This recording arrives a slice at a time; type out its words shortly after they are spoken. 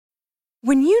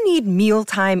When you need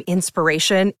mealtime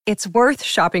inspiration, it's worth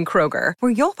shopping Kroger,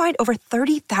 where you'll find over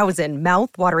 30,000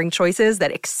 mouth-watering choices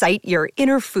that excite your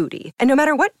inner foodie. And no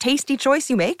matter what tasty choice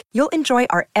you make, you'll enjoy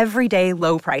our everyday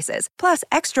low prices, plus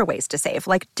extra ways to save,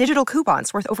 like digital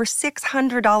coupons worth over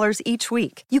 $600 each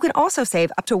week. You can also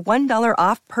save up to $1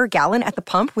 off per gallon at the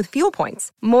pump with fuel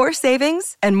points. More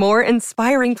savings and more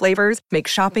inspiring flavors make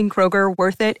shopping Kroger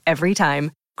worth it every time.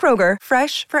 Kroger,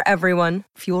 fresh for everyone.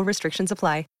 Fuel restrictions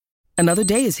apply. Another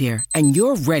day is here, and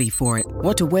you're ready for it.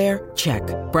 What to wear? Check.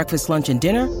 Breakfast, lunch, and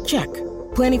dinner? Check.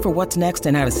 Planning for what's next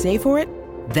and how to save for it?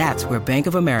 That's where Bank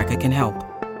of America can help.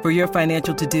 For your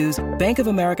financial to-dos, Bank of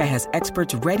America has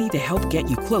experts ready to help get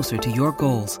you closer to your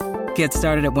goals. Get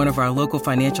started at one of our local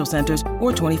financial centers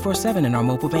or 24/7 in our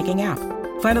mobile banking app.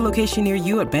 Find a location near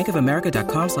you at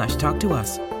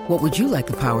bankofamerica.com/talktous. What would you like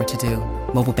the power to do?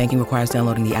 Mobile banking requires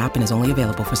downloading the app and is only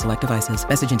available for select devices.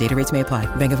 Message and data rates may apply.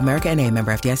 Bank of America N.A.,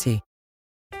 member FDIC.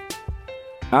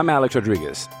 I'm Alex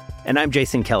Rodriguez. And I'm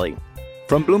Jason Kelly.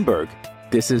 From Bloomberg,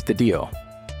 this is The Deal.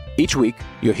 Each week,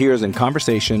 you'll hear us in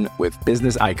conversation with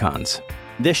business icons.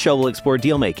 This show will explore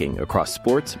deal-making across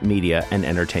sports, media, and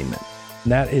entertainment.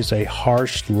 That is a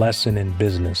harsh lesson in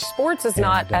business. Sports is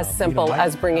not as simple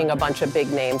as bringing a bunch of big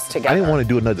names together. I didn't want to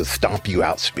do another stomp you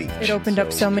out speech. It opened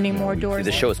up so many more doors.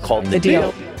 The show is called The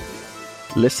Deal.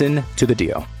 Listen to The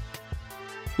Deal.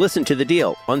 Listen to The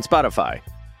Deal on Spotify.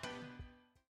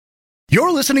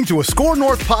 You're listening to a Score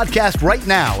North podcast right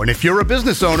now, and if you're a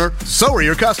business owner, so are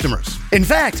your customers. In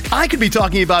fact, I could be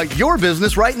talking about your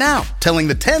business right now, telling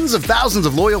the tens of thousands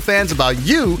of loyal fans about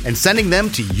you and sending them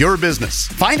to your business.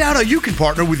 Find out how you can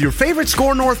partner with your favorite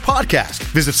Score North podcast.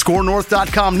 Visit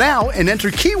scorenorth.com now and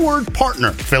enter keyword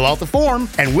partner. Fill out the form,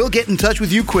 and we'll get in touch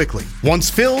with you quickly. Once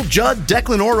Phil, Judd,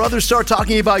 Declan, or others start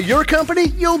talking about your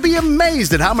company, you'll be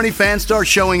amazed at how many fans start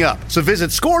showing up. So visit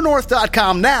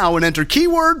scorenorth.com now and enter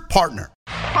keyword partner.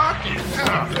 Hockey.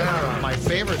 Yeah. My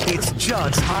favorite. It's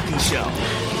Judd's Hockey Show.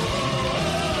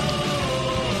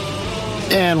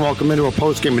 And welcome into a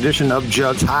post-game edition of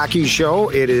Judd's Hockey Show.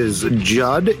 It is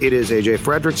Judd, it is AJ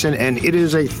Fredrickson, and it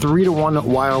is a 3-1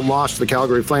 Wild loss to the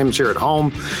Calgary Flames here at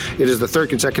home. It is the third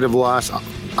consecutive loss.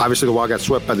 Obviously, the Wild got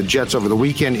swept by the Jets over the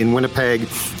weekend in Winnipeg,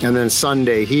 and then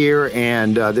Sunday here,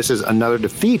 and this is another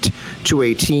defeat to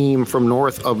a team from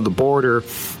north of the border.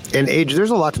 And AJ,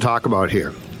 there's a lot to talk about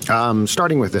here.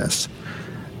 Starting with this.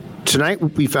 Tonight,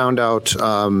 we found out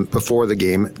before the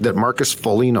game that Marcus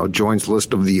Foligno joins the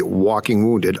list of the walking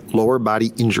wounded, lower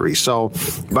body injury. So,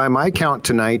 by my count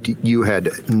tonight, you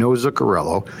had no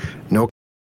Zuccarello, no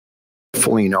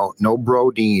Foligno, no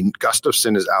Brodin.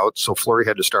 Gustafsson is out, so Fleury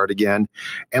had to start again.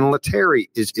 And Lettieri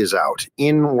is out.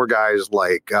 In were guys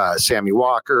like Sammy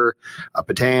Walker,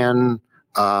 Patan,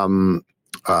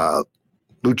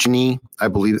 Lucchini, I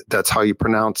believe that's how you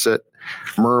pronounce it.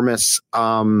 Murmis.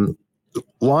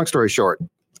 Long story short,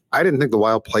 I didn't think the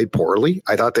Wild played poorly.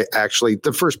 I thought they actually,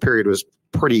 the first period was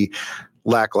pretty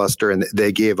lackluster and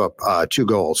they gave up 2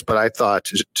 goals. But I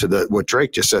thought to what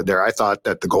Drake just said there, I thought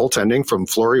that the goaltending from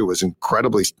Fleury was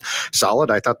incredibly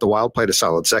solid. I thought the Wild played a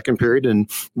solid second period. And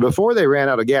before they ran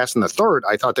out of gas in the third,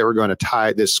 I thought they were going to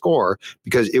tie this score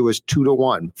because it was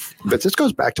 2-1. But this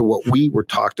goes back to what we were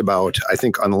talked about, I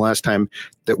think, on the last time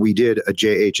that we did a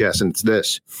JHS, and it's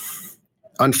this.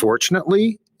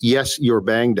 Unfortunately, yes, you're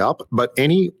banged up, but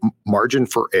any margin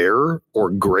for error or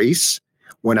grace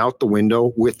went out the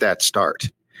window with that start.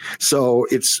 So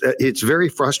it's very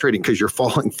frustrating because you're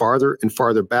falling farther and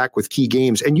farther back with key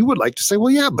games. And you would like to say,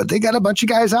 well, yeah, but they got a bunch of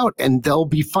guys out and they'll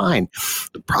be fine.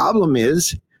 The problem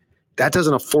is that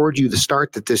doesn't afford you the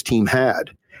start that this team had.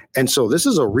 And so this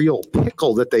is a real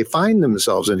pickle that they find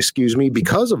themselves in,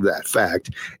 because of that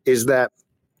fact, is that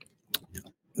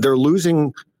they're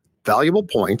losing valuable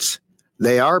points.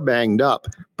 They are banged up,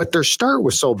 but their start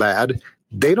was so bad,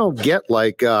 they don't get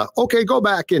like, okay, go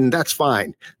back and that's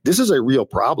fine. This is a real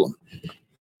problem.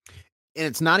 And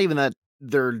it's not even that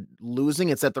they're losing,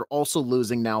 it's that they're also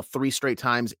losing now 3 straight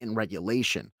times in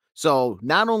regulation. So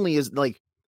not only is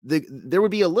there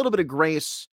would be a little bit of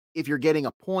grace if you're getting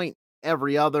a point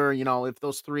every other, if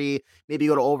those 3 maybe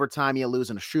go to overtime, you lose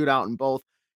in a shootout in both.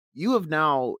 You have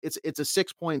now, it's a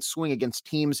 6-point swing against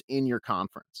teams in your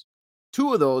conference.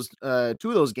 Two of those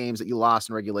games that you lost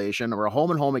in regulation are a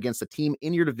home and home against a team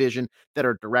in your division that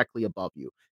are directly above you.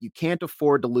 You can't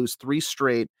afford to lose 3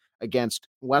 straight against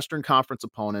Western Conference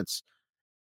opponents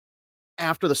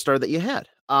after the start that you had.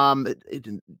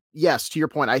 Yes, to your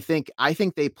point, I think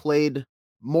they played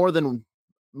more than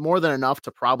enough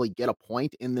to probably get a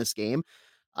point in this game.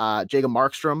 Jacob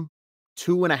Markstrom,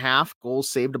 2.5 goals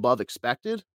saved above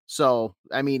expected. So,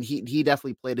 I mean, he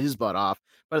definitely played his butt off.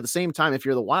 But at the same time, if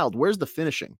you're the Wild, where's the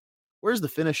finishing? Where's the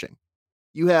finishing?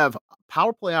 You have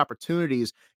power play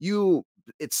opportunities.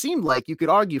 It seemed like you could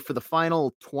argue for the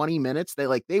final 20 minutes,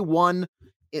 they won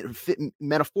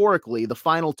metaphorically the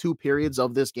final 2 periods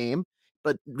of this game,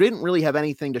 but didn't really have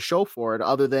anything to show for it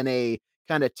other than a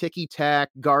kind of ticky-tack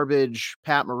garbage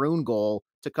Pat Maroon goal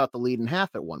to cut the lead in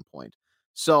half at one point.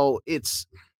 So it's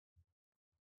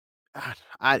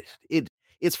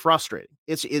frustrating.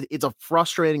 It's a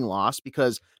frustrating loss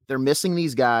because they're missing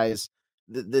these guys.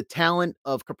 The talent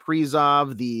of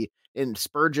Kaprizov, and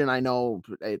Spurgeon, I know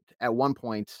at one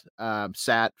point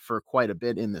sat for quite a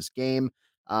bit in this game.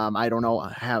 I don't know.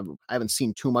 I haven't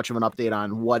seen too much of an update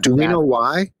on what. Do we know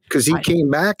why? Because he came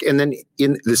back, and then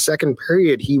in the second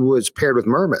period, he was paired with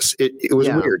Murmis. It was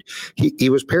weird. He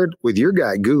was paired with your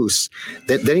guy Goose.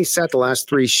 Then he sat the last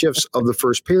 3 shifts of the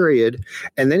first period,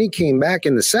 and then he came back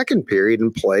in the second period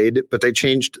and played. But they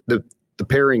changed the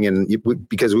pairing, and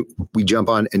because we jump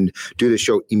on and do the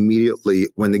show immediately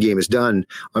when the game is done.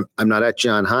 I'm not at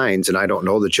John Hines, and I don't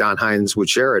know that John Hines would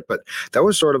share it, but that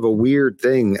was sort of a weird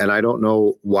thing, and I don't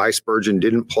know why Spurgeon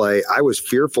didn't play. I was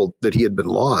fearful that he had been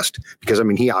lost because, I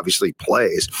mean, he obviously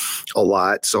plays a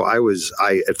lot, so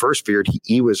I at first feared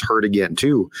he was hurt again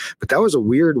too, but that was a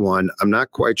weird one. I'm not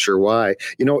quite sure why.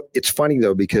 It's funny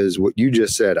though, because what you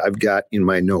just said, I've got in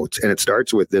my notes, and it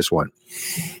starts with this one.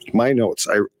 My notes,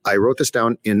 I wrote this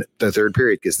down in the third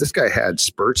period because this guy had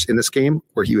spurts in this game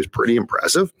where he was pretty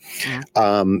impressive.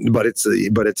 But it's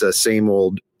a same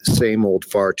old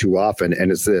far too often.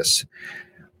 And it's this: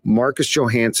 Marcus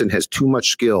Johansson has too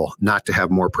much skill not to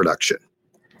have more production.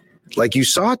 Like you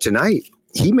saw tonight,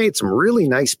 he made some really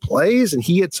nice plays and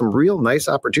he had some real nice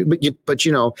opportunities. But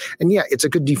and yeah, it's a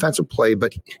good defensive play,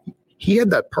 but he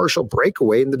had that partial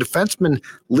breakaway and the defenseman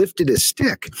lifted his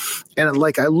stick. And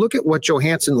I look at what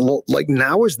Johansson,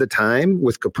 now is the time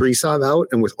with Kaprizov out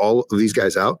and with all of these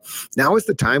guys out. Now is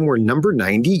the time where number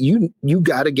 90, you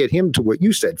got to get him to what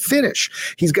you said,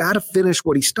 finish. He's got to finish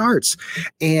what he starts.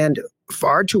 And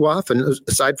far too often,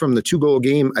 aside from the 2-goal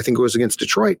game, I think it was against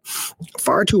Detroit,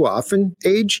 far too often,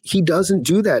 he doesn't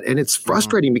do that. And it's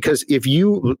frustrating because if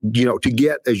to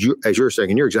get, as you're saying,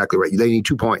 and you're exactly right, they need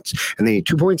 2 points. And they need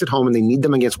 2 points at home, and they need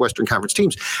them against Western Conference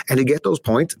teams. And to get those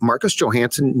points, Marcus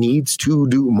Johansson needs to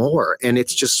do more. And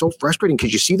it's just so frustrating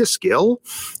because you see the skill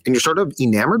and you're sort of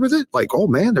enamored with it. Like, oh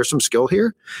man, there's some skill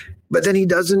here. But then he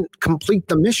doesn't complete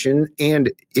the mission.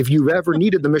 And if you've ever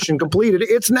needed the mission completed,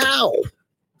 it's now.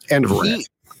 And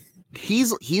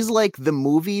he's like the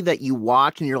movie that you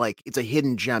watch and you're like, it's a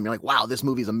hidden gem. You're like, wow, this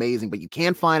movie's amazing, but you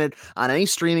can't find it on any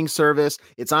streaming service.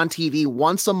 It's on TV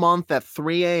once a month at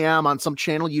 3 a.m. on some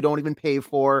channel you don't even pay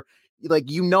for.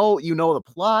 Like, you know the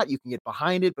plot, you can get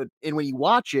behind it, and when you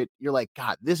watch it, you're like,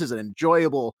 God, this is an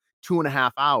enjoyable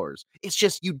 2.5 hours. It's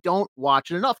just you don't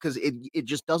watch it enough because it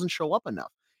just doesn't show up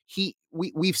enough.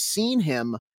 We've seen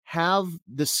him have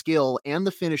the skill and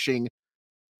the finishing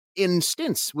in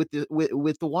stints with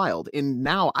the Wild, and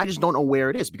now I just don't know where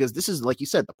it is, because this is, like you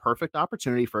said, the perfect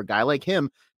opportunity for a guy like him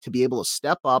to be able to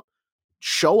step up,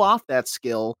 show off that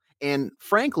skill, and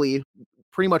frankly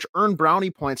pretty much earn brownie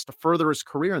points to further his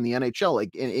career in the NHL,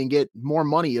 and get more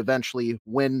money eventually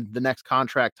when the next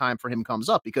contract time for him comes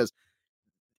up, because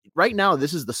right now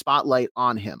this is the spotlight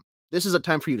on him. This is a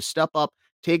time for you to step up,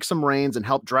 take some reins, and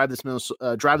help drive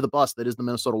the bus that is the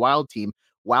Minnesota Wild team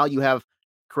while you have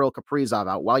Kirill Kaprizov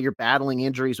out, while you're battling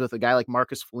injuries with a guy like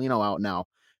Marcus Foligno out now.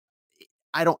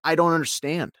 I don't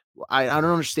understand. I don't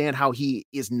understand how he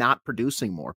is not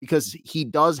producing more, because he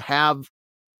does have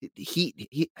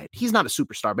he's not a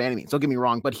superstar by any means. Don't get me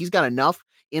wrong, but he's got enough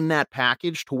in that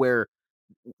package to where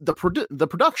the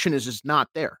production is just not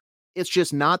there. It's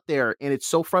just not there, and it's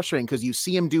so frustrating because you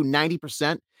see him do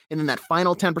 90%, and then that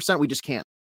final 10% we just can't.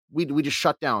 We just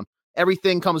shut down.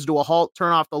 Everything comes to a halt,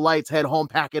 turn off the lights, head home,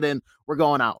 pack it in, we're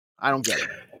going out. I don't get it.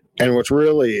 And what's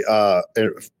really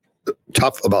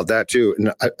tough about that too,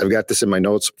 and I've got this in my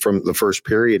notes from the first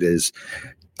period, is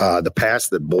the pass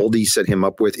that Boldy set him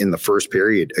up with in the first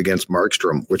period against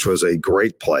Markstrom, which was a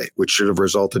great play, which should have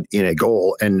resulted in a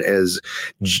goal. And as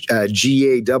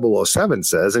GA007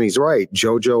 says, and he's right,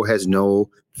 JoJo has no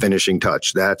finishing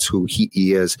touch. That's who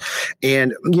he is.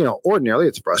 And, ordinarily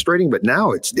it's frustrating, but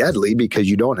now it's deadly because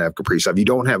you don't have Kaprizov. You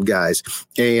don't have guys.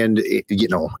 And,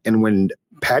 and when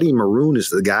Patty Maroon is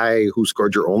the guy who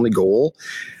scored your only goal,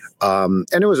 and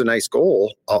it was a nice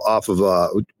goal off of a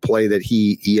play that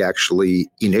he actually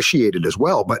initiated as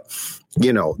well. But,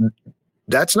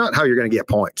 that's not how you're going to get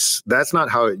points. That's not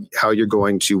how you're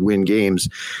going to win games.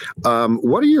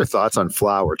 What are your thoughts on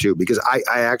Flower too? Because I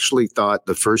actually thought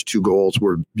the first 2 goals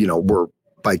were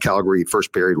by Calgary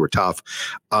first period were tough.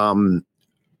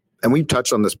 And we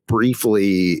touched on this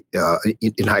briefly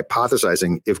in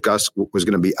hypothesizing if Gus was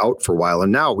going to be out for a while.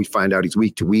 And now we find out he's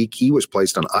week to week. He was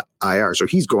placed on IR, so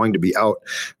he's going to be out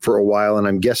for a while. And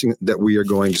I'm guessing that we are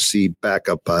going to see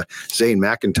backup Zane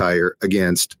McIntyre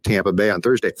against Tampa Bay on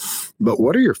Thursday. But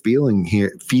what are your feelings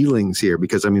here?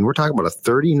 Because, I mean, we're talking about a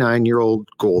 39-year-old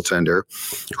goaltender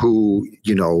who,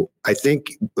 I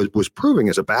think was proving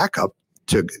as a backup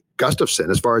to Gustafsson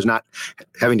as far as not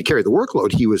having to carry the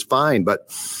workload. He was fine, but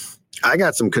I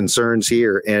got some concerns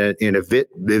here, and if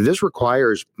this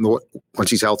requires,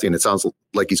 once he's healthy, and it sounds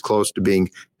like he's close to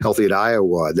being healthy at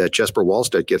Iowa, that Jesper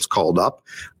Wallstedt gets called up,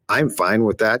 I'm fine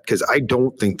with that, because I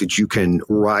don't think that you can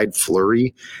ride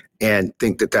Fleury and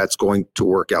think that that's going to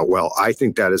work out well. I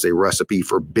think that is a recipe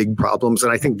for big problems,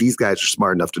 and I think these guys are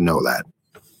smart enough to know that.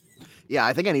 Yeah,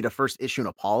 I think I need to first issue an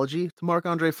apology to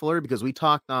Marc-Andre Fleury, because we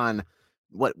talked on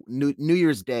New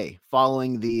Year's Day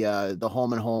following the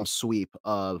home and home sweep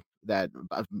of that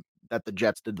the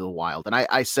Jets did to the Wild. And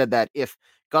I said that if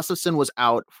Gustafsson was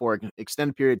out for an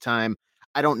extended period of time,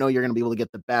 I don't know you're going to be able to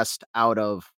get the best out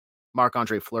of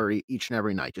Marc-Andre Fleury each and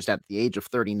every night. Just at the age of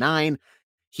 39,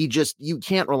 you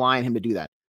can't rely on him to do that.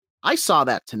 I saw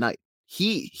that tonight.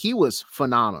 He was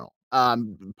phenomenal.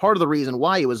 Part of the reason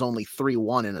why he was only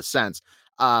 3-1 in a sense,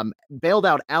 bailed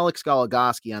out Alex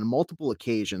Goligoski on multiple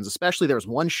occasions, especially there was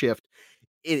one shift.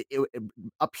 It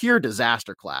a pure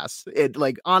disaster class. It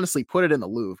honestly put it in the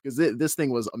Louvre, because this thing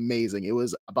was amazing. It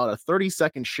was about a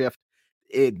 30-second shift.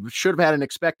 It should have had an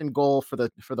expected goal for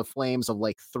the Flames of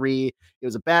 3. It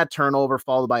was a bad turnover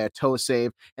followed by a toe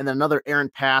save, and then another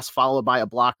errant pass followed by a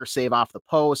blocker save off the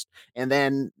post. And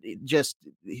then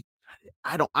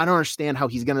I don't understand how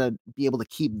he's going to be able to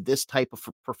keep this type of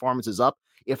performances up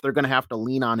if they're going to have to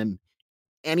lean on him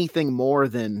anything more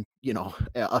than,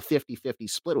 a 50-50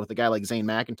 split with a guy like Zane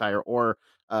McIntyre or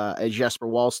a Jesper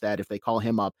Wallstedt if they call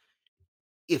him up.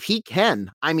 If he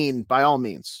can, I mean, by all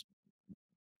means,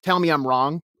 tell me I'm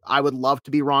wrong. I would love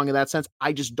to be wrong in that sense.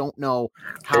 I just don't know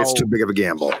how. It's too big of a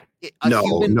gamble.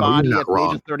 Human body you're not at the wrong.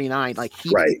 age of 39,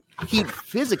 right. He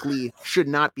physically should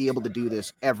not be able to do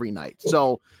this every night.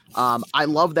 So I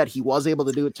love that he was able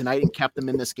to do it tonight and kept them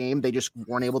in this game. They just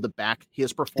weren't able to back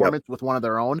his performance with one of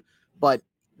their own. But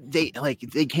they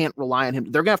can't rely on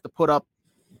him. They're gonna have to put up,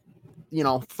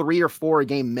 3 or 4 a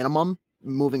game minimum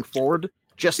moving forward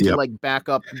just to back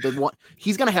up the one.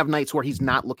 He's gonna have nights where he's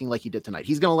not looking like he did tonight.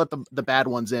 He's gonna let the bad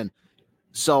ones in.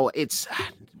 So it's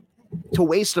to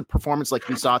waste a performance like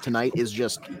we saw tonight is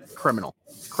just criminal.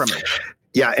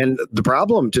 Yeah, and the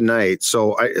problem tonight.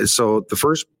 So the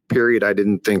first period I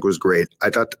didn't think was great. I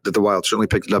thought that the Wild certainly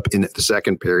picked it up in the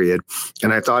second period,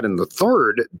 and I thought in the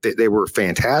third they were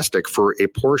fantastic for a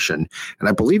portion. And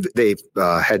I believe they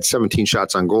had 17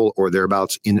 shots on goal or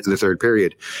thereabouts in the third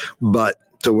period. But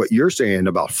to what you're saying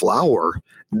about Flower,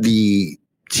 the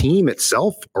team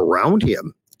itself around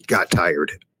him got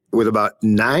tired. With about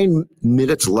 9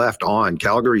 minutes left on,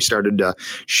 Calgary started to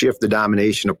shift the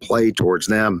domination of play towards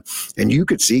them. And you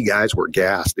could see guys were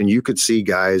gassed, and you could see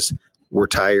guys were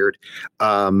tired.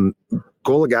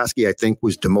 Goligoski, I think,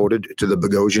 was demoted to the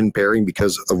Bogosian pairing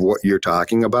because of what you're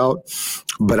talking about.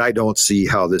 But I don't see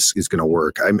how this is going to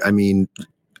work. I mean,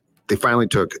 they finally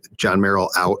took John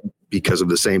Merrill out because of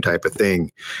the same type of thing.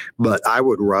 But I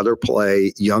would rather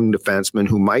play young defensemen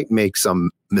who might make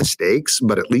some mistakes,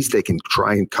 but at least they can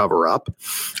try and cover up.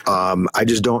 I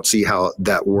just don't see how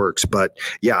that works. But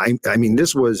yeah, I mean,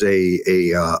 this was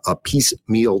a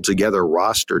piecemeal together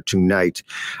roster tonight.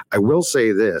 I will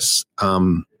say this.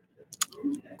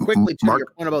 Quickly, to your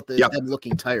point about them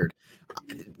looking tired.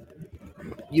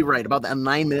 You're right about that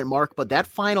 9-minute mark, but that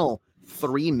final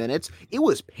 3 minutes, it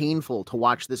was painful to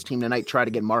watch this team tonight try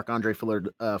to get Marc-Andre Fleury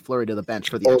to the bench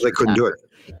for the. They couldn't do it.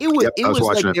 It was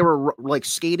like they were like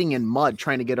skating in mud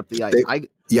trying to get up the ice.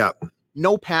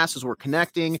 No passes were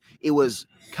connecting. It was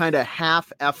kind of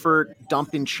half effort,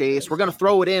 dump and chase. We're going to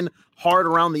throw it in hard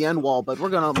around the end wall, but we're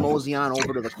going to mosey on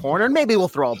over to the corner and maybe we'll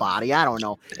throw a body. I don't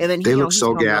know. And then they look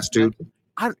so gassed, dude.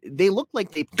 They look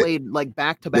like they played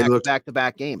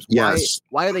back-to-back games. Yes.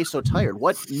 Why are they so tired?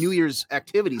 What New Year's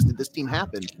activities did this team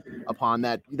happen upon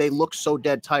that they look so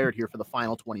dead tired here for the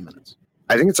final 20 minutes?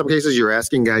 I think in some cases you're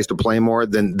asking guys to play more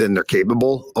than they're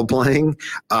capable of playing.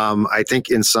 I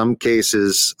think in some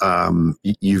cases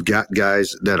you've got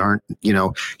guys that aren't,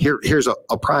 here's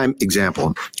a prime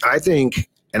example. I think,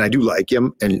 and I do like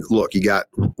him, and look, he got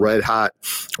red hot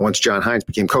once John Hines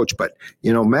became coach, but,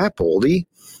 Matt Boldy,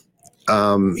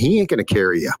 he ain't going to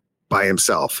carry you by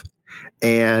himself.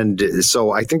 And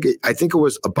so I think it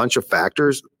was a bunch of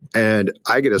factors, and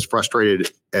I get as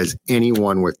frustrated as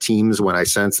anyone with teams when I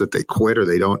sense that they quit or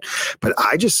they don't. But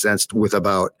I just sensed with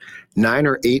about 9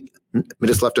 or 8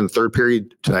 minutes left in the third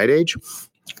period tonight, Age,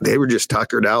 they were just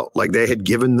tuckered out, like they had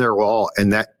given their all,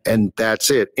 and that's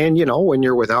it. And when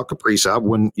you're without Kaprizov,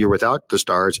 when you're without the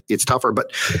stars, it's tougher.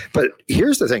 But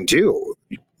here's the thing too,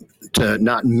 to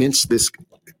not mince this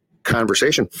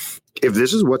conversation. If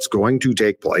this is what's going to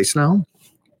take place now,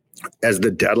 as the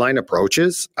deadline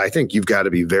approaches, I think you've got to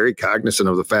be very cognizant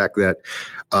of the fact that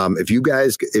if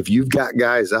you've got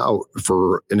guys out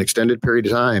for an extended period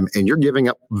of time and you're giving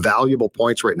up valuable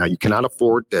points right now, you cannot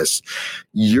afford this.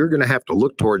 You're going to have to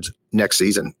look towards next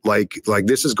season. Like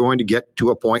this is going to get to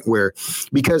a point where,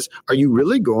 because are you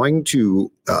really going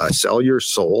to sell your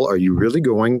soul? Are you really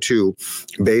going to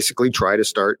basically try to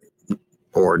start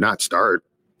or not start?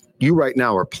 You right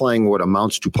now are playing what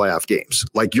amounts to playoff games.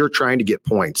 Like you're trying to get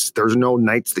points. There's no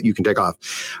nights that you can take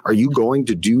off. Are you going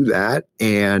to do that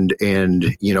and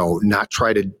not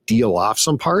try to deal off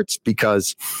some parts?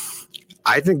 Because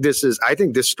I think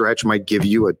this stretch might give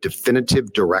you a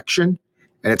definitive direction.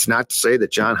 And it's not to say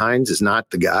that John Hines is not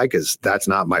the guy, because that's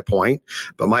not my point.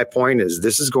 But my point is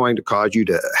this is going to cause you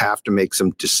to have to make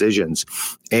some decisions.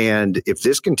 And if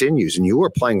this continues and you are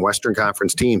playing Western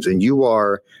Conference teams and you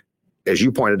are, as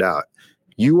you pointed out,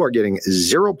 you are getting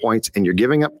 0 points and you're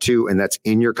giving up 2, and that's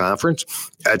in your conference.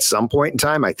 At some point in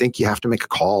time, I think you have to make a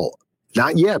call.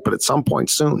 Not yet, but at some point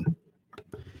soon.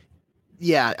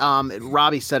 Yeah,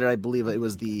 Robbie said it. I believe it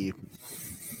was the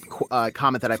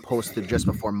comment that I posted just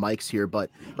before Mike's here. But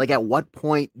at what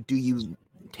point do you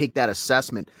take that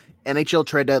assessment? NHL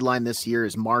trade deadline this year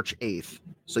is March 8th.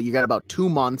 So you got about 2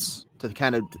 months to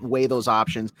kind of weigh those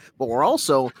options. But we're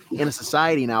also in a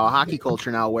society now, a hockey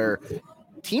culture now, where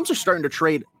teams are starting to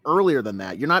trade earlier than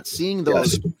that. You're not seeing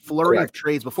those flurry of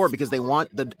trades before, because they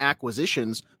want the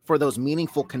acquisitions for those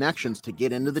meaningful connections to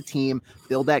get into the team,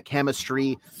 build that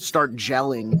chemistry, start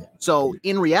gelling. So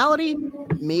in reality,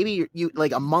 maybe you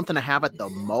a month and a half at the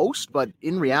most, but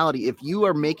in reality, if you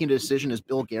are making a decision as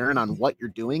Bill Guerin on what you're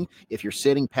doing, if you're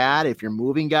sitting pat, if you're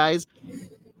moving guys,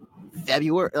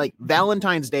 February,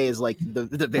 Valentine's Day is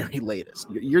the very latest.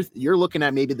 You're looking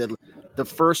at maybe the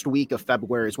first week of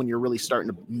February is when you're really starting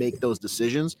to make those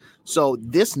decisions. So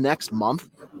this next month,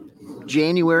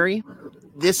 January,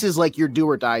 this is your do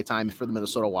or die time for the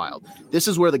Minnesota Wild. This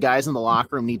is where the guys in the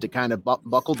locker room need to kind of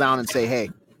buckle down and say, hey,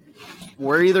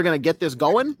 we're either going to get this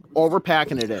going or we're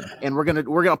packing it in, and we're going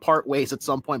to part ways at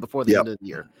some point before the end of the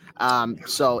year.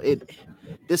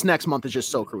 This next month is just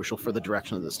so crucial for the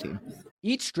direction of this team.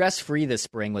 Eat stress-free this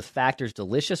spring with Factor's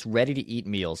delicious, ready-to-eat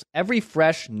meals. Every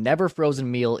fresh,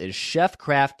 never-frozen meal is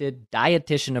chef-crafted,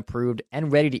 dietitian-approved,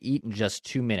 and ready to eat in just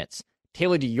 2 minutes.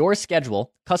 Tailored to your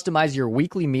schedule, customize your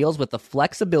weekly meals with the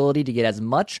flexibility to get as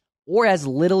much or as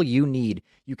little you need.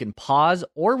 You can pause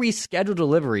or reschedule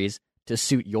deliveries to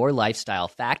suit your lifestyle.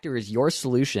 Factor is your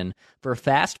solution for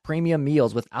fast, premium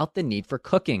meals without the need for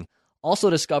cooking.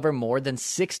 Also discover more than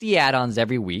 60 add-ons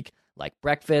every week, like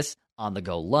breakfast,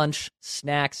 on-the-go lunch,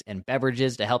 snacks, and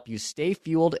beverages to help you stay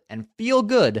fueled and feel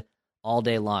good all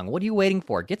day long. What are you waiting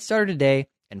for? Get started today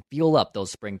and fuel up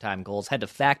those springtime goals. Head to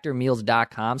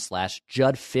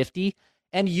factormeals.com/Judd50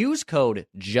 and use code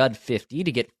Judd50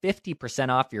 to get 50%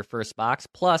 off your first box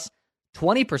plus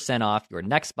 20% off your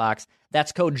next box.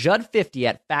 That's code Judd50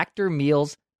 at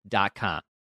factormeals.com.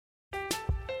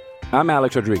 I'm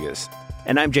Alex Rodriguez.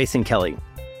 And I'm Jason Kelly.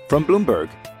 From Bloomberg,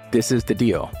 this is The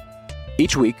Deal.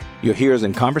 Each week, you'll hear us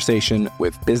in conversation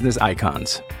with business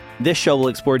icons. This show will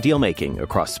explore deal-making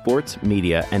across sports,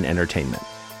 media, and entertainment.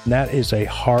 That is a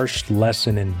harsh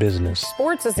lesson in business.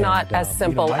 Sports is not as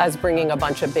simple as bringing a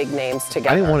bunch of big names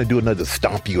together. I didn't want to do another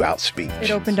stomp you out speech.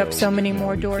 It opened up so many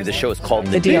more doors. The show is called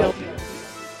The Deal.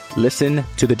 Listen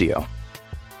to The Deal.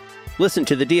 Listen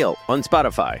to The Deal on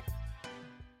Spotify.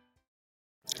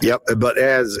 Yep, but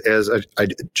as I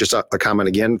just a comment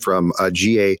again from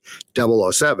GA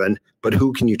 007, but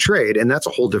who can you trade? And that's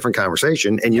a whole different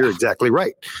conversation. And you're exactly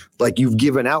right. You've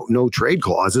given out no trade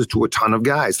clauses to a ton of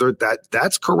guys.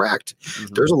 That's correct.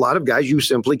 Mm-hmm. There's a lot of guys you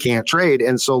simply can't trade.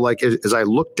 And so as I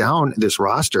look down this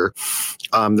roster,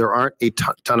 there aren't a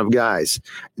ton of guys.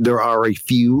 There are a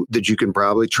few that you can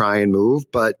probably try and move,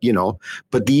 but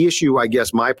the issue, I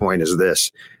guess my point is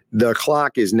this. The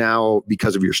clock is now,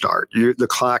 because of your start, the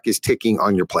clock is ticking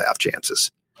on your playoff chances.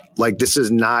 This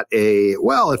is not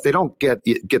if they don't get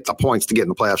the points to get in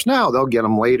the playoffs now, they'll get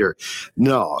them later.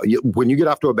 No, when you get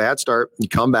off to a bad start, you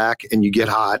come back and you get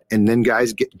hot, and then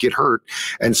guys get hurt.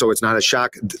 And so it's not a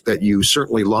shock that you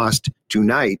certainly lost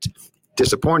tonight.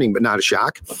 disappointing, but not a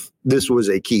shock. This was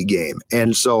a key game.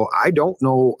 And so I don't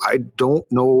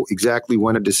know exactly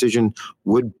when a decision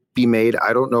would be made.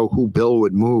 I don't know who Bill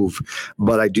would move,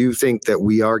 but I do think that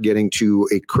we are getting to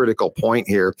a critical point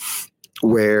here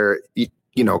where,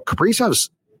 Kaprizov's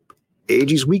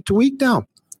age is week to week now.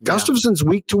 Yeah. Gustafson's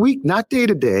week to week, not day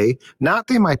to day, not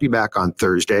they might be back on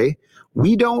Thursday.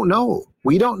 We don't know.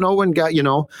 We don't know when and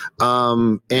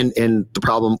the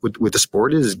problem with the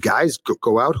sport is guys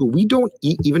go out who we don't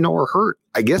even know are hurt.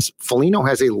 I guess Foligno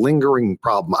has a lingering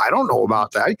problem. I don't know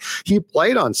about that. He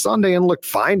played on Sunday and looked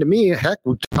fine to me. Heck,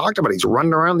 we talked about it. He's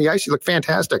running around the ice. He looked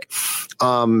fantastic.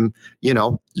 Zuccarello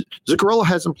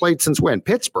hasn't played since when?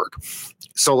 Pittsburgh.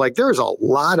 So there's a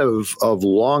lot of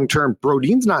long-term.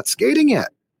 Brodin's not skating yet.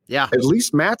 Yeah. At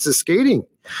least Matt's is skating.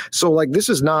 So this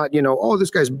is not,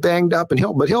 this guy's banged up and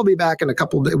he'll be back in a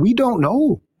couple of days. We don't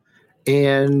know.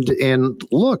 And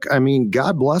look, I mean,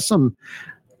 God bless them.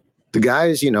 The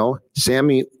guys,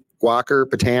 Sammy, Walker,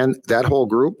 Patan, that whole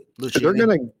group,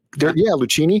 Lucchini.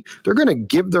 Lucchini, they're going to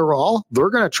give their all. They're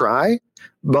going to try,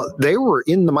 but they were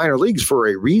in the minor leagues for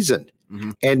a reason.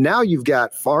 Mm-hmm. And now you've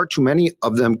got far too many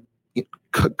of them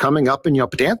coming up, and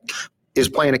Patan is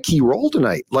playing a key role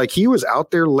tonight. He was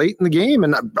out there late in the game,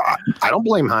 and I don't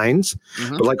blame Hines,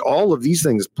 but all of these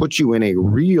things put you in a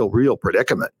real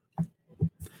predicament.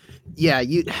 Yeah,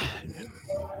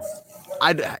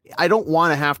 I don't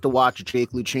want to have to watch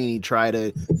Jake Lucchini try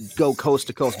to go coast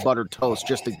to coast buttered toast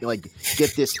just to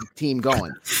get this team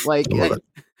going. Thank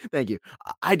you.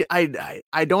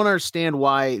 I don't understand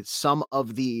why some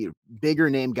of the bigger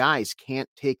name guys can't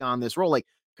take on this role.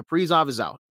 Kaprizov is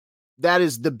out. That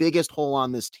is the biggest hole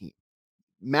on this team.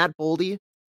 Matt Boldy,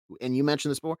 and you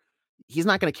mentioned this before, he's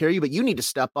not going to carry you, but you need to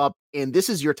step up, and this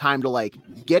is your time to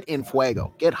get in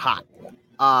fuego, get hot.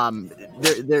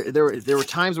 There were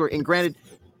times where, and granted,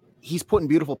 he's putting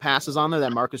beautiful passes on there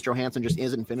that Marcus Johansson just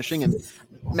isn't finishing, and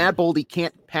Matt Boldy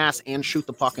can't pass and shoot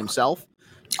the puck himself.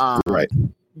 Right.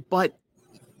 But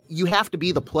you have to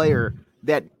be the player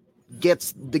that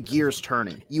gets the gears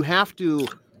turning. You have to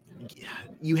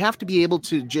be able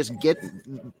to just get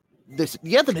this.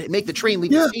 You have to make the train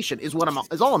leave the station is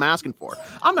all I'm asking for.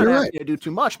 I'm not asking you to do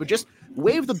too much, but just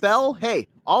wave the bell. Hey,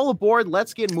 all aboard.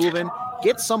 Let's get moving.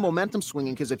 Get some momentum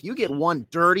swinging. Because if you get one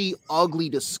dirty, ugly,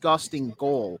 disgusting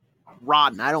goal,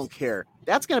 rotten, I don't care.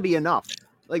 That's going to be enough.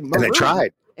 And they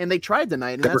tried. And they tried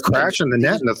tonight. And they were crashing the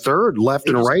net in the third, left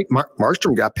and right.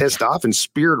 Markstrom got pissed off and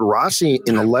speared Rossi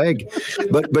in the leg.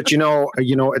 But at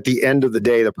the end of the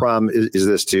day, the problem is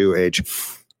this too, H.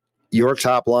 Your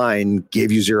top line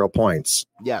gave you 0 points.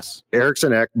 Yes.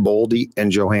 Eriksson, Ek, Boldy,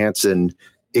 and Johansson.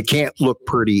 It can't look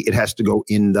pretty. It has to go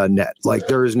in the net.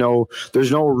 There's no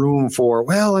room for,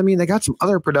 they got some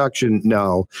other production.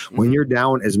 No, when you're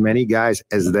down as many guys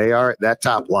as they are, that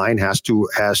top line has to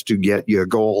get you a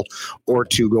goal or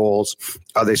 2 goals.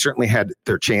 They certainly had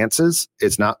their chances.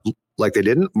 It's not like they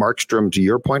didn't. Markstrom, to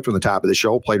your point from the top of the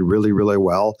show, played really, really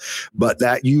well, but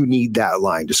that you need that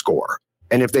line to score.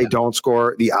 And if they don't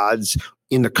score, the odds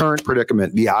in the current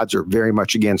predicament, the odds are very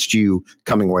much against you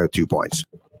coming away with 2 points.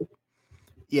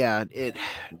 Yeah,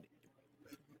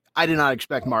 I did not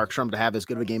expect Markstrom to have as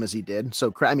good of a game as he did.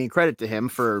 So, credit to him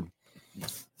for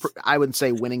I would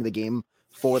say, winning the game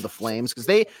for the Flames, because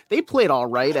they played all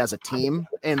right as a team,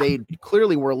 and they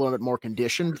clearly were a little bit more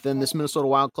conditioned than this Minnesota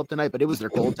Wild club tonight, but it was their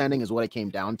goaltending is what it came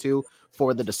down to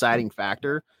for the deciding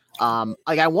factor.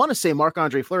 I want to say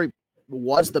Marc-Andre Fleury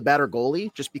was the better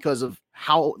goalie just because of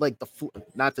how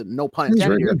no pun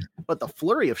intended here, but the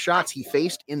flurry of shots he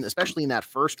faced especially in that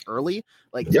first early,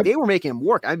 they were making him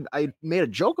work. I made a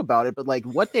joke about it, but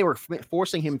what they were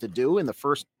forcing him to do in the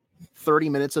first 30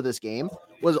 minutes of this game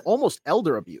was almost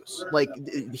elder abuse.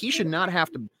 He should not have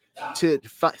to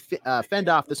fend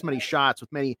off this many shots with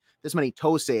this many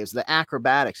toe saves, the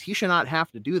acrobatics. He should not have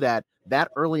to do that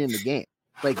early in the game.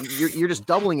 You're just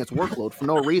doubling its workload for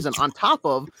no reason. On top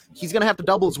of, he's going to have to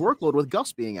double his workload with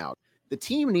Gus being out. The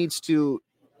team needs to.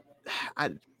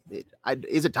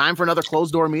 Is it time for another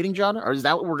closed door meeting, John? Or is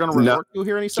that what we're going to resort to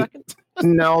here any second?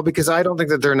 No, because I don't think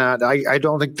that they're not. I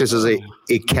don't think this is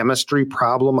a chemistry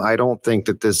problem. I don't think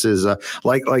that this is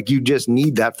like you just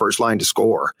need that first line to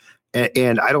score.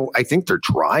 And I think they're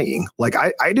trying.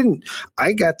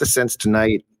 I got the sense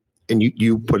tonight, and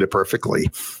you put it perfectly.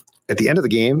 At the end of the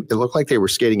game, it looked like they were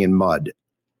skating in mud.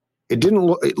 It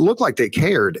looked like they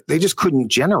cared. They just couldn't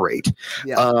generate.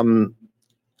 Yeah.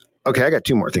 Okay, I got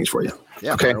 2 more things for you.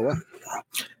 Yeah. Okay.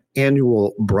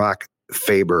 Annual Brock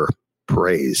Faber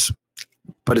praise,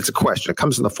 but it's a question. It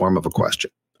comes in the form of a question.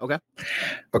 Okay.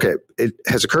 Okay. It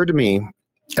has occurred to me,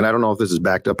 and I don't know if this is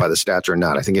backed up by the stats or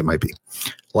not. I think it might be.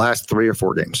 Last 3 or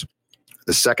 4 games,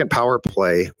 the second power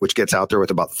play, which gets out there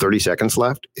with about 30 seconds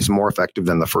left, is more effective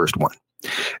than the first one.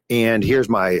 And here's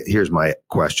my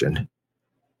question.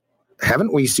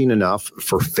 Haven't we seen enough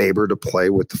for Faber to play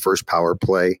with the first power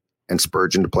play and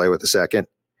Spurgeon to play with the second?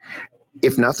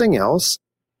 If nothing else,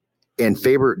 and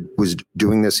Faber was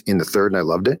doing this in the third and I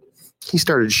loved it, he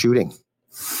started shooting.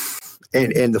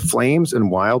 And the Flames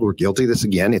and Wild were guilty of this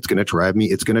again. It's going to drive me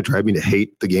to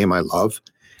hate the game I love.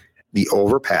 The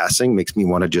overpassing makes me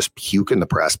want to just puke in the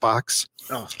press box.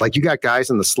 Oh. Like, you got guys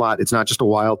in the slot. It's not just a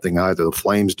Wild thing either. The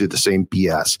Flames do the same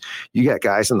BS. You got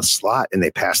guys in the slot and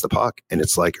they pass the puck. And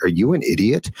it's like, are you an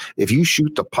idiot? If you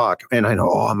shoot the puck, and I know,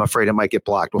 I'm afraid it might get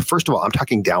blocked. Well, first of all, I'm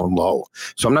talking down low.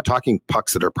 So I'm not talking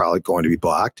pucks that are probably going to be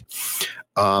blocked.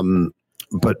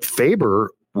 But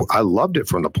Faber, I loved it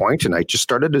from the point, and I just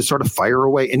started to sort of fire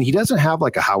away. And he doesn't have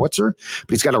like a howitzer, but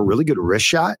he's got a really good wrist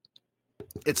shot.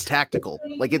 It's tactical.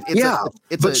 Like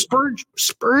Spurge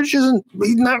isn't,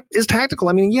 he's not as tactical.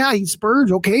 I mean, yeah, he's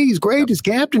Spurge. Okay, he's great. He's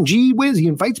captain. Gee whiz, he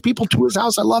invites people to his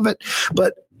house. I love it.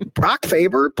 But Brock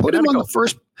Faber, put him on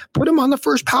the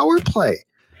first power play.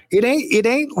 It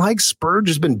ain't like Spurge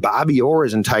has been Bobby Orr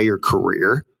his entire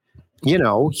career. You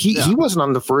know, he wasn't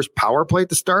on the first power play at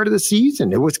the start of the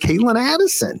season. It was Caitlin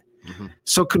Addison. Mm-hmm.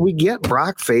 So could we get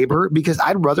Brock Faber? Because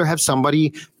I'd rather have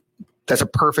somebody that's a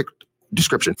perfect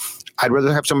description. I'd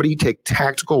rather have somebody take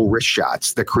tactical wrist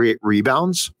shots that create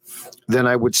rebounds than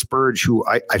I would Spurge, who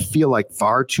I feel like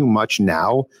far too much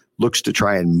now looks to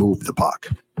try and move the puck.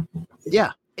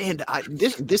 Yeah. And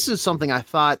this is something I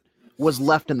thought was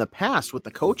left in the past with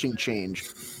the coaching change.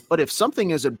 But if something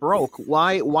isn't broke,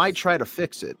 why try to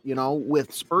fix it? You know,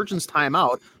 with Spurgeon's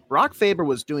timeout, Brock Faber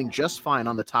was doing just fine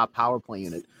on the top power play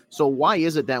unit. So why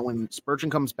is it that when Spurgeon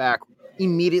comes back,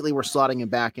 immediately we're slotting him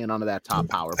back in onto that top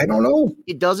power play? I don't know.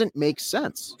 It doesn't make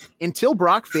sense. Until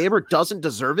Brock Faber doesn't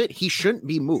deserve it, he shouldn't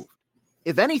be moved.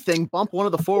 If anything, bump one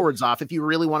of the forwards off if you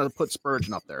really wanted to put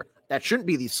Spurgeon up there. That shouldn't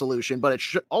be the solution, but it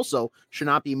should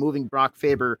not be moving Brock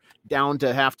Faber down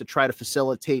to have to try to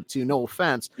facilitate, to, no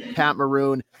offense, Pat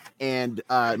Maroon and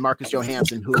Marcus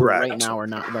Johansson, who right now are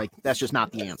not, like, that's just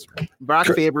not the answer. Brock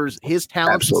Faber's, his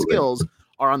talents and skills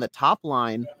are on the top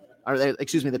line,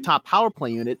 the top power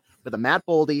play unit with a Matt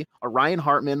Boldy, a Ryan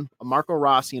Hartman, a Marco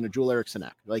Rossi, and a Joel Eriksson.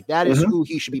 Like, that is who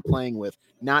he should be playing with,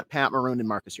 not Pat Maroon and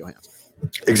Marcus Johansson.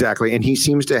 Exactly. And he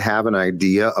seems to have an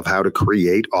idea of how to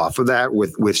create off of that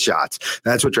with shots.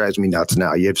 That's what drives me nuts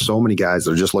now. You have so many guys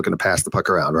that are just looking to pass the puck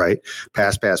around, right?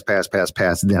 Pass,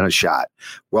 then a shot.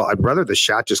 Well, I'd rather the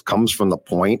shot just comes from the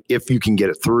point if you can get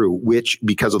it through, which,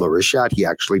 because of the wrist shot, he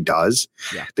actually does.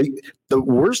 Yeah. The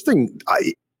worst thing,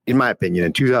 in my opinion,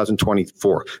 in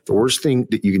 2024, the worst thing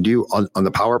that you can do on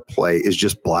the power play is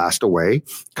just blast away,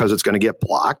 because it's going to get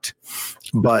blocked.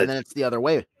 But and then it's the other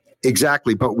way.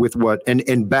 Exactly. But with what,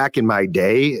 and back in my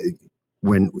day,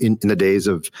 when in the days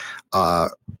of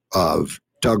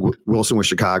Doug Wilson with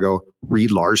Chicago, Reed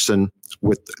Larson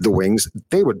with the Wings,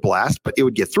 they would blast, but it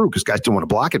would get through because guys didn't want to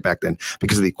block it back then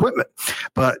because of the equipment.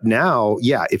 But now,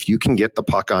 yeah, if you can get the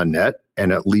puck on net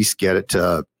and at least get it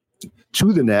to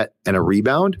the net and a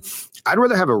rebound, I'd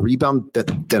rather have a rebound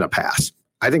than a pass.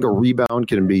 I think a rebound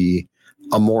can be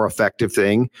a more effective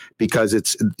thing because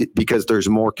there's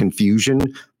more confusion.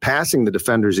 Passing, the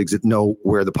defenders know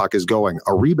where the puck is going.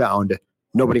 A rebound,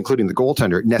 nobody, including the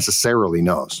goaltender, necessarily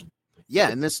knows. Yeah,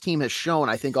 and this team has shown,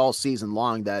 I think, all season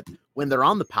long that when they're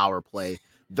on the power play,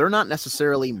 they're not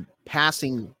necessarily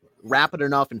passing rapid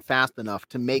enough and fast enough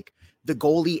to make the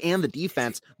goalie and the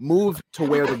defense move to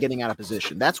where they're getting out of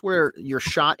position. That's where your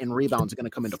shot and rebounds are going to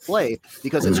come into play,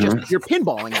 because it's just, you're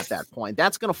pinballing at that point.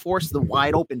 That's going to force the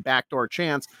wide open backdoor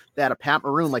chance that a Pat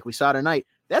Maroon, like we saw tonight,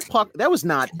 that puck, that was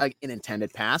not an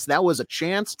intended pass. That was a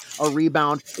chance, a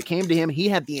rebound. It came to him. He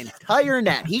had the entire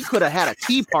net. He could have had a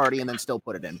tea party and then still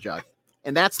put it in, Jug.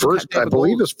 And that's first, I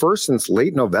believe it's first since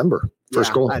late November.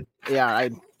 First goal.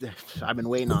 I've been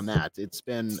waiting on that. It's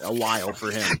been a while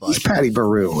for him. But he's Patty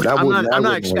Maroon. I'm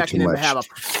not expecting him to have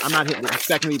I'm not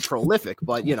expecting him to be prolific,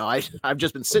 but I've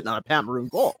just been sitting on a Pat Maroon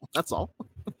goal. That's all.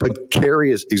 But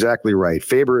Carey is exactly right.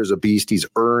 Faber is a beast. He's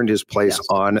earned his place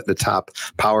on the top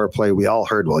power play. We all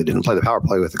heard, well, he didn't play the power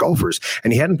play with the Gophers,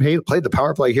 and he hadn't played the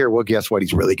power play here. Well, guess what?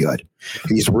 He's really good.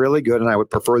 He's really good, and I would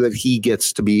prefer that he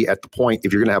gets to be at the point.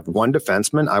 If you're going to have one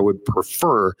defenseman, I would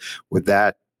prefer with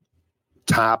that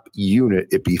top unit,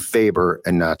 it be Faber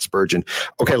and not Spurgeon.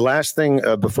 Okay, last thing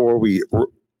before we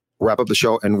wrap up the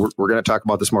show, and we're going to talk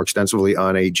about this more extensively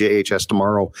on a JHS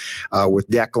tomorrow with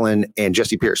Declan and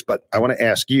Jesse Pierce. But I want to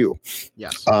ask you,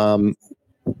 yes, I'm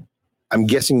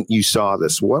guessing you saw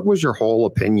this. What was your whole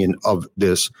opinion of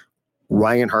this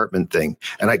Ryan Hartman thing?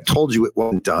 And I told you it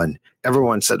wasn't done.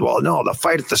 everyone said, well, no, the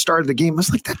fight at the start of the game. I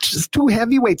was like, that's just two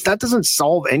heavyweights. That doesn't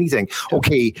solve anything.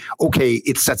 Okay,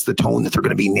 it sets the tone that they're going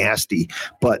to be nasty.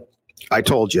 But I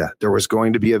told you there was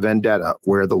going to be a vendetta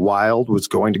where the Wild was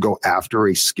going to go after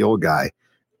a skill guy.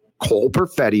 Cole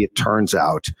Perfetti, it turns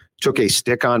out, took a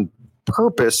stick on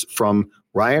purpose from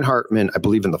Ryan Hartman, I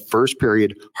believe in the first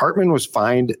period. Hartman was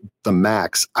fined the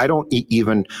max. I don't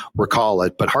even recall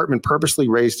it, but Hartman purposely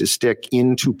raised his stick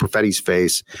into Perfetti's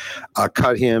face,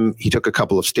 cut him. He took a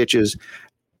couple of stitches.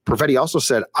 Perfetti also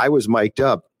said, I was mic'd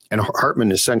up. And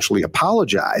Hartman essentially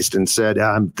apologized and said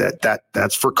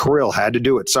that's for Kirill, had to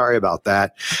do it. Sorry about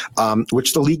that,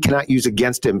 which the league cannot use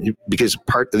against him because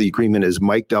part of the agreement is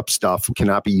mic'd up stuff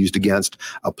cannot be used against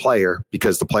a player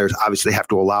because the players obviously have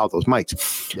to allow those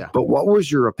mics. Yeah. But what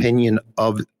was your opinion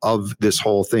of this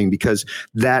whole thing? Because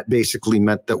that basically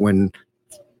meant that when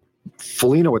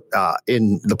Foligno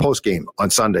in the post game on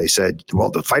Sunday said, well,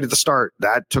 the fight at the start,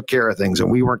 that took care of things and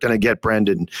we weren't going to get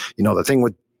Brendan, the thing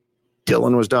with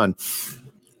Dylan was done.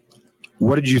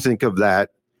 What did you think of that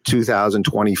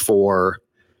 2024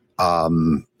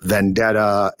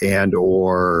 vendetta and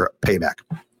or payback?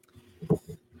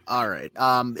 All right.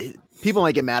 People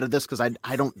might get mad at this because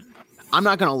I'm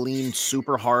not going to lean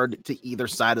super hard to either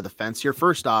side of the fence here.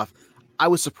 First off, I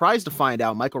was surprised to find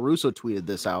out, Michael Russo tweeted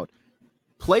this out,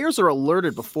 players are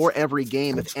alerted before every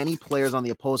game if any players on the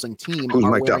opposing team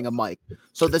are wearing a mic.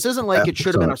 So this isn't like it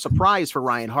should have been a surprise for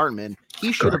Ryan Hartman.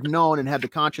 He should have known and had the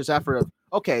conscious effort of,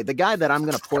 okay, the guy that I'm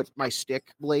going to put my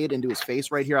stick blade into his face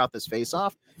right here out this face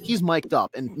off, he's mic'd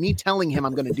up. And me telling him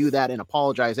I'm going to do that and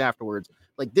apologize afterwards,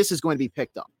 like this is going to be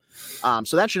picked up.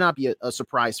 So that should not be a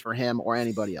surprise for him or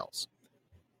anybody else.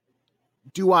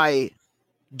 Do I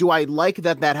like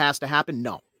that has to happen?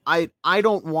 No, I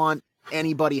don't want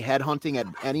anybody headhunting at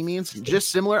any means.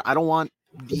 Just similar, I don't want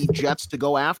the Jets to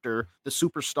go after the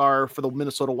superstar for the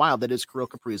Minnesota Wild that is Kirill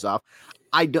Kaprizov.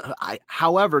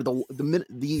 However, the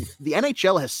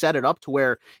NHL has set it up to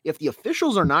where if the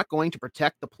officials are not going to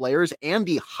protect the players and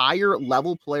the higher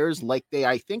level players like they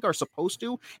I think are supposed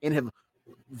to and have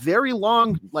very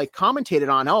long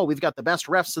commentated on, oh, we've got the best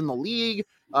refs in the league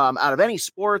out of any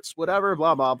sports, whatever,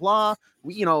 blah blah blah.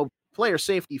 Player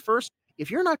safety first.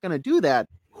 If you're not going to do that,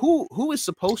 who is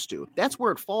supposed to? That's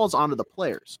where it falls onto the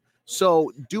players.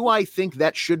 So do I think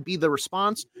that should be the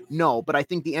response? No, but I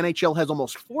think the NHL has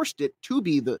almost forced it to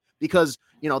be because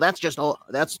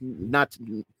that's not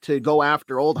to go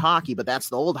after old hockey, but that's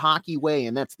the old hockey way.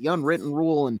 And that's the unwritten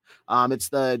rule. And it's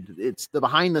the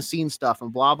behind the scenes stuff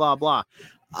and blah, blah, blah.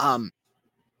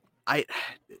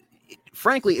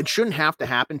 Frankly, it shouldn't have to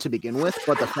happen to begin with,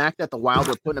 but the fact that the Wild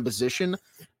were put in a position,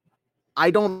 I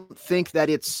don't think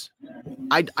it's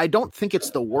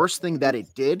the worst thing that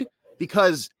it did,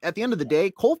 because at the end of the day,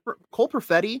 Cole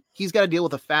Perfetti, he's got to deal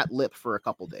with a fat lip for a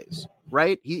couple days,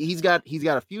 right? He's got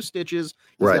a few stitches.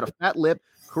 He's got a fat lip.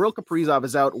 Kirill Kaprizov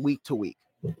is out week to week.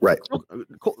 Right.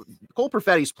 Cole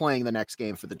Perfetti's playing the next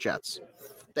game for the Jets.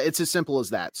 It's as simple as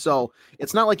that. So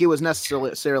it's not like it was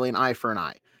necessarily an eye for an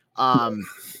eye.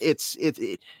 The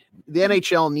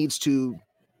NHL needs to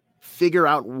figure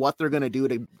out what they're going to do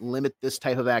to limit this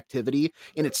type of activity.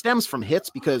 And it stems from hits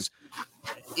because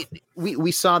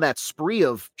we saw that spree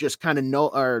of just kind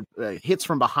of hits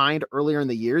from behind earlier in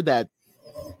the year that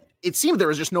it seemed there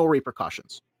was just no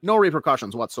repercussions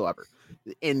whatsoever.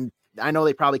 And I know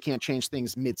they probably can't change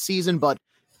things mid-season, but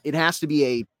it has to be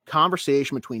a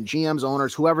conversation between GMs,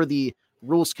 owners, whoever the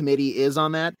rules committee is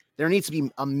on that. There needs to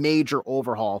be a major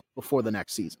overhaul before the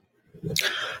next season.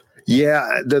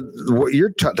 Yeah, what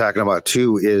you're talking about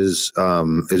too is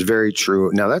very true.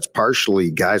 Now that's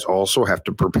partially guys also have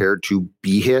to prepare to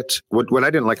be hit. What I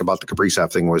didn't like about the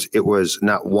Kaprizov thing was it was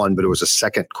not one, but it was a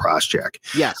second cross check.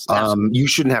 Yes, you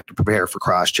shouldn't have to prepare for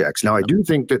cross checks. Now I do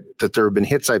think that there have been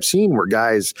hits I've seen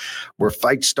where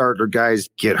fights start or guys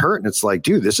get hurt, and it's like,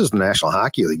 dude, this is the National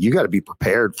Hockey League. You got to be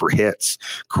prepared for hits.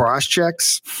 Cross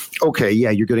checks, okay,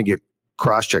 yeah, you're going to get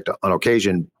cross-checked on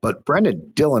occasion, but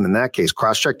Brendan Dillon in that case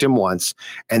cross-checked him once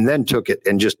and then took it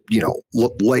and just,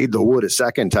 laid the wood a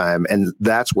second time. And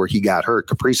that's where he got hurt,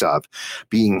 Kaprizov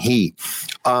being he.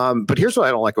 But here's what I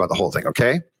don't like about the whole thing.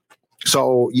 Okay.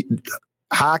 So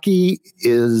hockey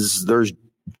there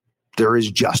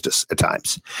is justice at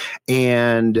times.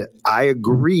 And I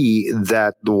agree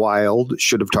that the Wild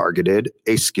should have targeted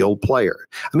a skilled player.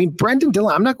 I mean, Brendan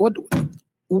Dillon,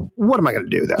 what am I going to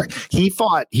do there? He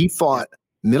fought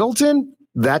Middleton.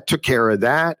 That took care of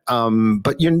that.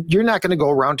 But you're not going to go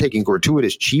around taking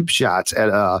gratuitous cheap shots at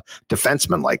a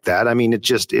defenseman like that. I mean, it's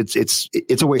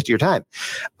a waste of your time.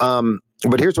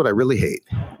 But here's what I really hate.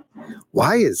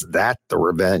 Why is that the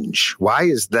revenge? Why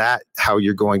is that how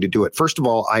you're going to do it? First of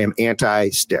all, I am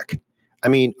anti-stick. I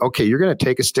mean, okay, you're going to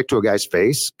take a stick to a guy's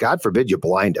face. God forbid you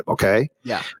blind him. Okay.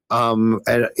 Yeah.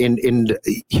 And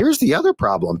here's the other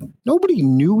problem. Nobody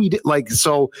knew he did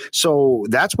so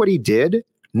that's what he did.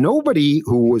 Nobody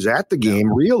who was at the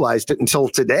game realized it until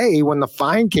today when the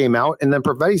fine came out. And then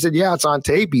Perfetti said, yeah, it's on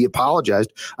tape. He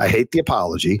apologized. I hate the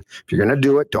apology. If you're going to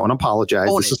do it, don't apologize.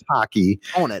 This is hockey.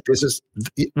 Own it. This is,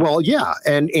 well, yeah.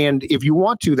 And if you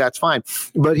want to, that's fine.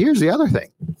 But here's the other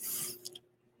thing.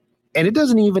 And it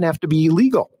doesn't even have to be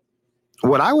illegal.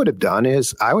 What I would have done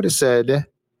is I would have said,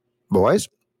 boys,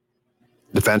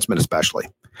 defensemen especially,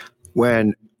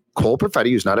 when Cole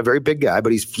Perfetti, who's not a very big guy,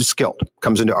 but he's skilled,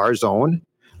 comes into our zone,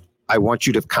 I want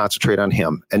you to concentrate on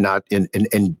him and not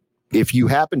and if you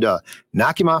happen to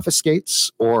knock him off his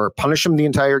skates or punish him the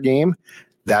entire game,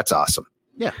 that's awesome.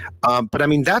 Yeah. But I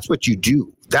mean, that's what you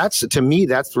do. That's, to me,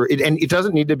 that's where it, and it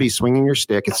doesn't need to be swinging your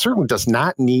stick. It certainly does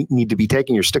not need to be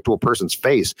taking your stick to a person's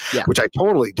face, which I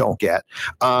totally don't get.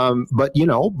 But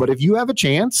if you have a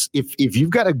chance, if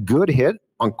you've got a good hit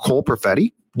on Cole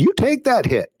Perfetti, you take that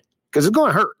hit because it's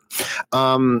going to hurt.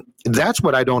 That's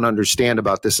what I don't understand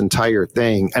about this entire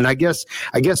thing. And I guess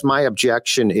my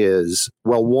objection is,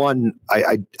 well, one,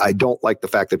 I don't like the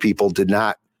fact that people did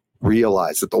not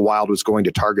realize that the Wild was going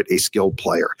to target a skilled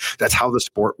player. That's how the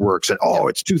sport works. And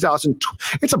it's 2000.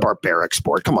 It's a barbaric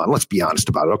sport. Come on, let's be honest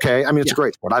about it. Okay. I mean, it's a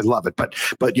great sport. I love it. But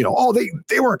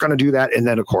they weren't going to do that. And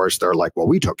then of course they're like, well,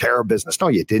 we took care of business. No,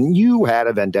 you didn't. You had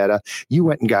a vendetta. You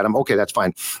went and got him. Okay, that's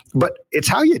fine. But it's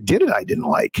how you did it I didn't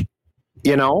like.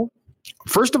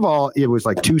 First of all, it was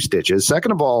like 2 stitches.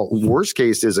 Second of all, worst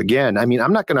case is, again, I mean,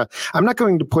 I'm not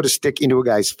going to put a stick into a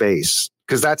guy's face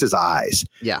because that's his eyes.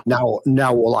 Yeah. Now,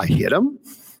 will I hit him?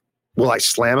 Will I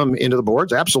slam him into the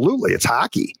boards? Absolutely. It's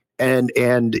hockey. And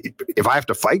if I have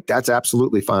to fight, that's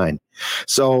absolutely fine.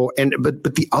 So,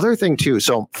 but the other thing too,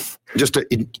 so just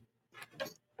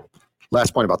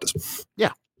last point about this.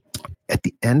 Yeah. At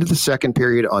the end of the second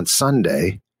period on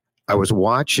Sunday, I was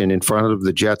watching in front of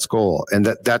the Jets goal, and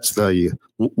that's the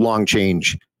long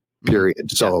change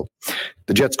period. So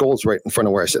the Jets goal is right in front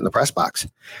of where I sit in the press box.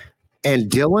 And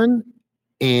Dylan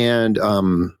and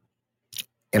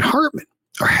Hartman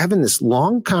are having this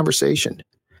long conversation,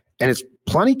 and it's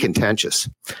plenty contentious,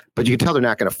 but you can tell they're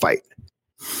not going to fight.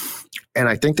 And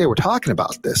I think they were talking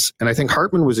about this, and I think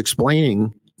Hartman was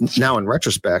explaining now in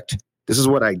retrospect, this is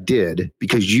what I did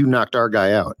because you knocked our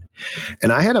guy out.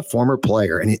 And I had a former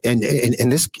player, and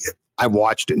this, I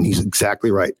watched it, and he's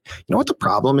exactly right. You know what the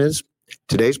problem is?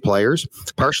 Today's players,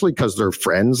 partially because they're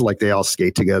friends, like they all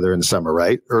skate together in the summer,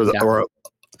 right? Or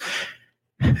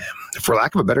for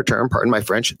lack of a better term, pardon my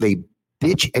French, they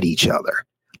bitch at each other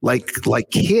like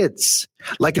kids.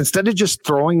 Like instead of just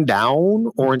throwing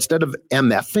down or instead of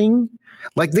MFing,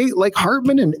 like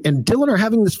Hartman and Dylan are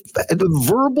having this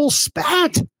verbal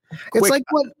spat. It's like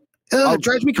what it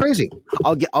drives me crazy.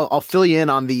 I'll fill you in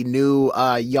on the new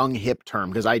young hip term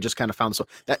because I just kind of found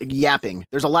that yapping.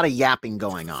 There's a lot of yapping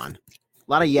going on.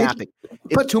 A lot of yapping.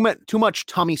 But too much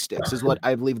tummy sticks is what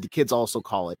I believe the kids also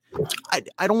call it.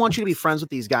 I don't want you to be friends with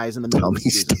these guys in the middle of the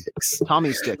season.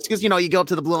 Tummy sticks. Because you go up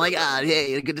to the blue like,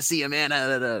 hey, good to see you, man.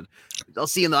 I'll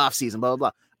see you in the off season. Blah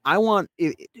blah blah. I want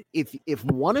if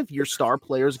one of your star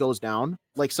players goes down,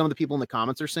 like some of the people in the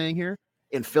comments are saying here,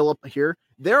 and Philip here,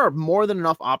 there are more than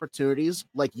enough opportunities,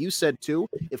 like you said too.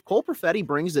 If Cole Perfetti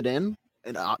brings it in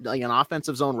like an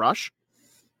offensive zone rush,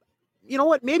 you know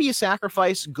what? Maybe you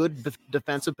sacrifice good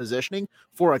defensive positioning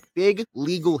for a big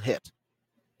legal hit.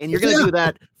 And you're going to do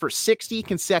that for 60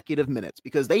 consecutive minutes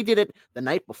because they did it the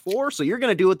night before. So you're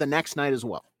going to do it the next night as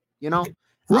well.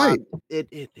 Right.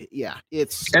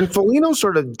 It's and Foligno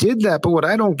sort of did that, but what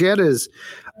I don't get is,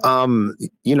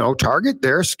 target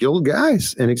their skilled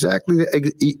guys and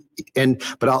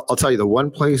but I'll tell you the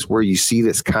one place where you see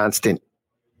this constant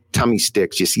tummy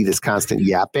sticks, you see this constant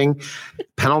yapping,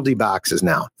 penalty boxes.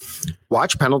 Now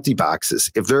watch penalty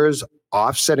boxes. If there's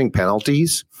offsetting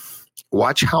penalties,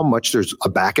 watch how much there's a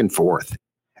back and forth.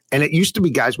 And it used to be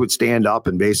guys would stand up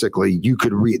and basically you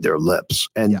could read their lips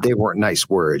and they weren't nice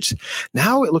words.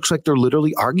 Now it looks like they're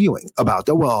literally arguing about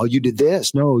well, you did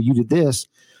this. No, you did this.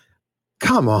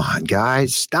 Come on,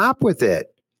 guys, stop with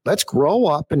it. Let's grow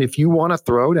up. And if you want to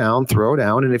throw down.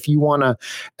 And if you want to,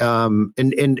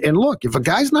 and look, if a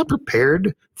guy's not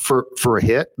prepared for a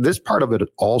hit, this part of it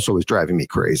also is driving me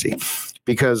crazy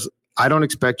because I don't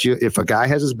expect you, if a guy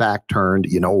has his back turned,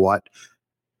 you know what?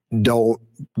 don't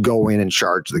go in and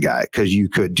charge the guy because you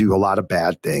could do a lot of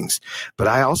bad things. But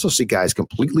I also see guys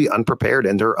completely unprepared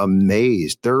and they're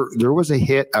amazed. There was a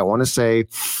hit, I want to say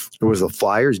it was the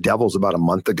Flyers Devils about a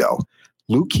month ago.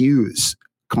 Luke Hughes,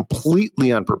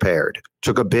 completely unprepared,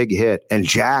 took a big hit, and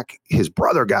Jack, his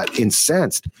brother, got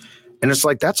incensed. And it's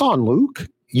like, that's on Luke.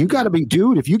 You got to be,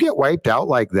 dude, if you get wiped out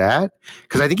like that,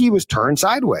 because I think he was turned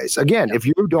sideways. Again, if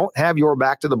you don't have your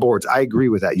back to the boards, I agree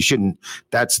with that. You shouldn't.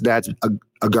 That's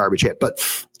a garbage hit. But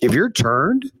if you're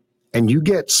turned and you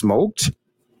get smoked,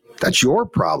 that's your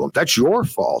problem. That's your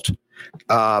fault.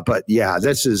 But yeah,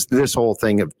 this whole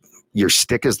thing of your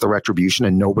stick is the retribution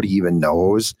and nobody even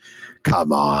knows.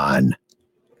 Come on,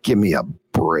 give me a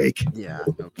break. Yeah,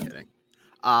 no kidding.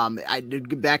 I did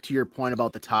get back to your point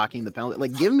about the talking, the penalty.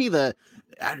 Like, give me the.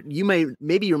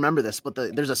 Maybe you remember this, but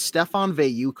there's a Stefan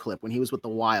Veilleux clip when he was with the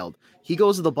Wild. He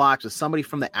goes to the box with somebody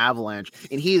from the Avalanche,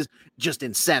 and he's just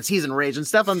incensed. He's enraged, and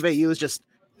Stefan Veilleux is just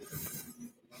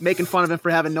making fun of him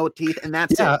for having no teeth, and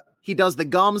that's it. He does the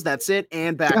gums, that's it,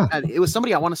 and back. Yeah. It was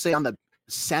somebody I want to say on the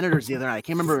Senators the other night. I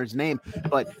can't remember his name,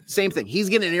 but same thing. He's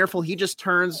getting an earful. He just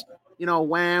turns,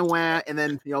 wah, and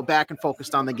then, back and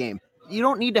focused on the game. You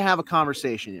don't need to have a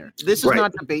conversation here. This is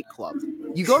not debate club.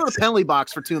 You go to the penalty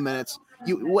box for 2 minutes.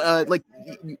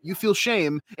 You feel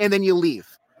shame, and then you leave.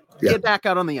 Yeah. Get back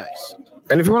out on the ice.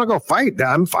 And if you want to go fight,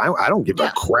 I'm fine. I don't give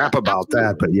a crap about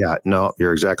that. But yeah, no,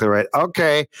 you're exactly right.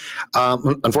 Okay.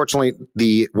 Unfortunately,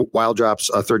 the Wild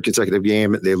drops a third consecutive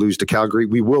game. They lose to Calgary.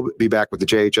 We will be back with the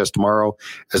JHS tomorrow,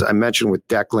 as I mentioned, with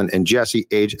Declan and Jesse.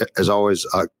 Age, as always,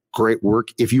 great work.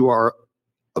 If you are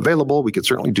available, we could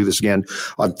certainly do this again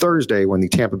on Thursday when the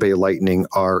Tampa Bay Lightning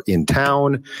are in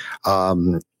town.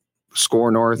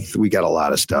 Score North, we got a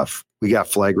lot of stuff. We got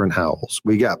Flagrant Howls.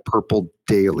 We got Purple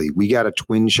Daily. We got a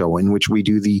twin show in which we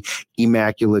do the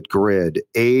Immaculate Grid.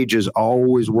 Age is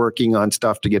always working on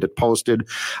stuff to get it posted.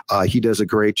 He does a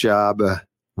great job.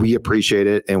 We appreciate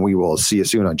it, and we will see you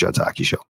soon on Judd's Hockey Show.